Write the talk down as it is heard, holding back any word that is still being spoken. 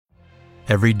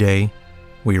Every day,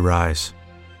 we rise,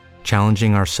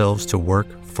 challenging ourselves to work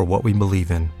for what we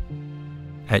believe in.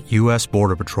 At U.S.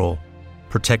 Border Patrol,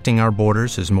 protecting our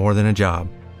borders is more than a job.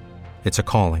 It's a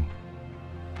calling.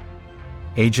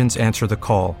 Agents answer the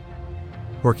call,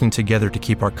 working together to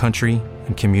keep our country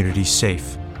and communities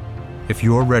safe. If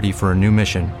you're ready for a new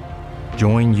mission,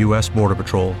 join U.S. Border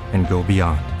Patrol and go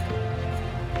beyond.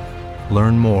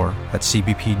 Learn more at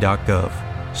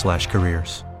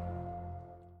cbp.gov/careers.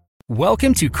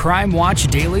 Welcome to Crime Watch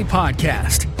Daily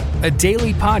Podcast, a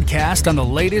daily podcast on the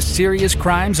latest serious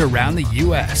crimes around the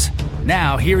U.S.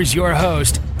 Now, here's your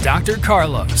host, Dr.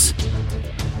 Carlos.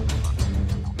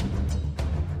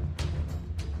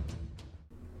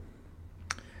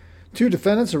 Two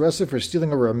defendants arrested for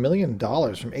stealing over $1 million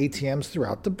from ATMs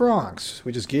throughout the Bronx.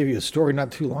 We just gave you a story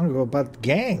not too long ago about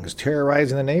gangs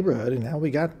terrorizing the neighborhood, and now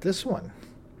we got this one.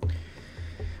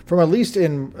 From at least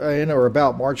in or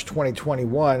about March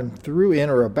 2021 through in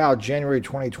or about January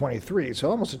 2023, so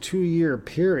almost a 2-year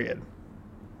period,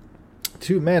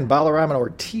 two men, Balaram and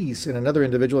Ortiz, and another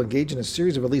individual engaged in a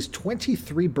series of at least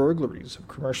 23 burglaries of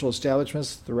commercial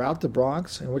establishments throughout the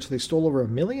Bronx, in which they stole over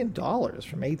 $1 million from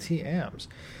ATMs.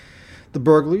 The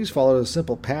burglaries followed a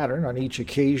simple pattern. On each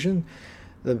occasion,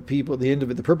 the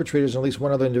perpetrators and at least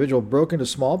one other individual broke into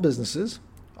small businesses,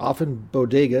 often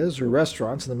bodegas or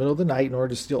restaurants, in the middle of the night in order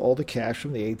to steal all the cash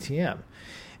from the ATM.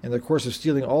 In the course of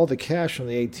stealing all the cash from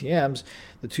the ATMs,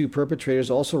 the two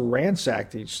perpetrators also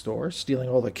ransacked each store, stealing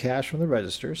all the cash from the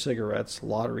register, cigarettes,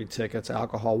 lottery tickets,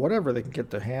 alcohol, whatever they can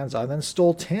get their hands on, then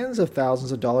stole tens of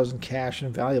thousands of dollars in cash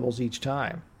and valuables each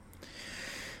time.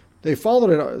 They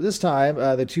followed it. This time,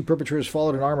 the two perpetrators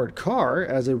followed an armored car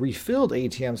as they refilled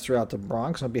ATMs throughout the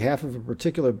Bronx on behalf of a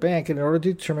particular bank in order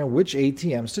to determine which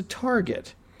ATMs to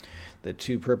target. The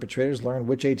two perpetrators learned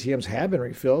which ATMs had been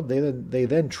refilled. They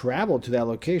then traveled to that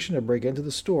location to break into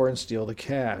the store and steal the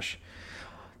cash.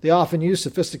 They often used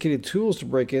sophisticated tools to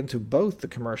break into both the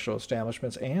commercial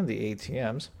establishments and the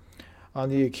ATMs. On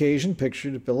the occasion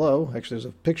pictured below, actually there's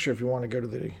a picture if you want to go to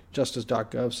the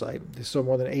justice.gov site, they stole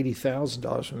more than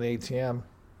 $80,000 from the ATM.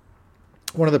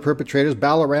 One of the perpetrators,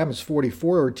 Balaram, is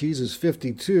 44, Ortiz is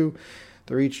 52.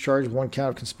 They're each charged with one count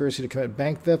of conspiracy to commit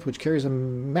bank theft, which carries a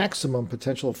maximum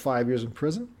potential of 5 years in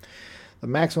prison. The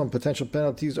maximum potential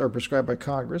penalties are prescribed by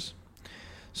Congress.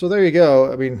 So there you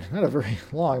go. I mean, not a very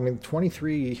long.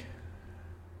 23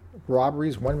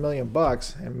 robberies, $1 million,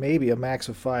 and maybe a max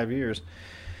of 5 years.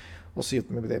 We'll see if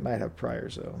maybe they might have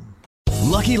priors, though.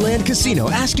 Lucky Land Casino,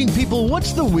 asking people,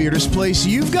 what's the weirdest place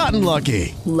you've gotten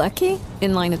lucky? Lucky?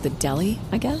 In line at the deli,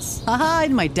 I guess? Aha,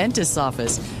 in my dentist's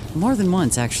office. More than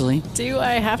once, actually. Do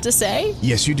I have to say?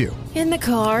 Yes, you do. In the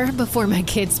car before my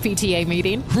kids' PTA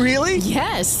meeting. Really?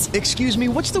 Yes. Excuse me,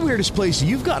 what's the weirdest place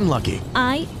you've gotten lucky?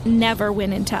 I never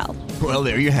win and tell. Well,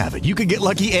 there you have it. You can get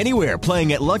lucky anywhere,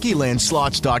 playing at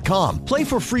LuckyLandSlots.com. Play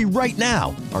for free right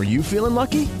now. Are you feeling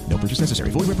lucky? No purchase necessary.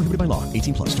 Void where prohibited by law.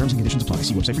 18+. Terms and conditions apply.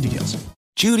 See website for details.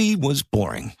 Judy was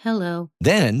boring. Hello.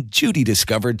 Then Judy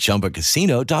discovered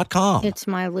ChumbaCasino.com. It's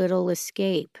my little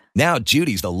escape. Now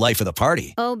Judy's the life of the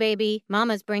party. Oh, baby,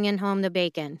 mama's bringing home the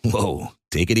bacon. Whoa,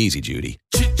 take it easy, Judy.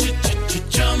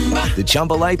 The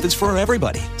Chumba life is for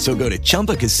everybody. So go to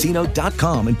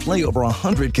ChumbaCasino.com and play over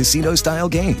 100 casino-style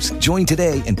games. Join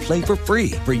today and play for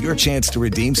free for your chance to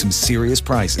redeem some serious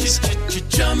prizes.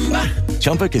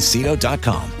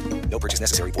 ChumbaCasino.com. No purchase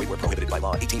necessary. Void where prohibited by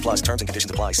law. 18+. Terms and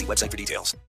conditions apply. See website for details.